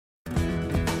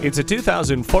It's a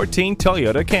 2014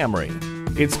 Toyota Camry.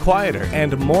 It's quieter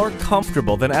and more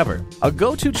comfortable than ever. A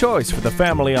go-to choice for the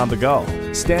family on the go.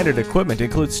 Standard equipment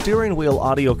includes steering wheel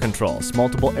audio controls,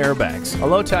 multiple airbags, a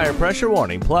low tire pressure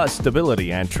warning, plus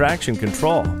stability and traction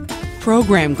control.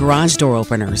 Program garage door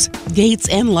openers, gates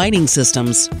and lighting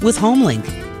systems with HomeLink.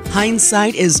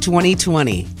 Hindsight is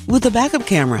 20/20 with a backup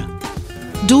camera.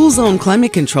 Dual zone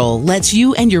climate control lets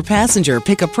you and your passenger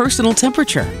pick a personal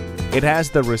temperature. It has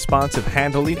the responsive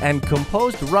handling and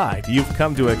composed ride you've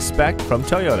come to expect from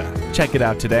Toyota. Check it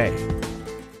out today.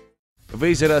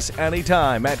 Visit us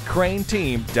anytime at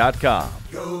crainteam.com.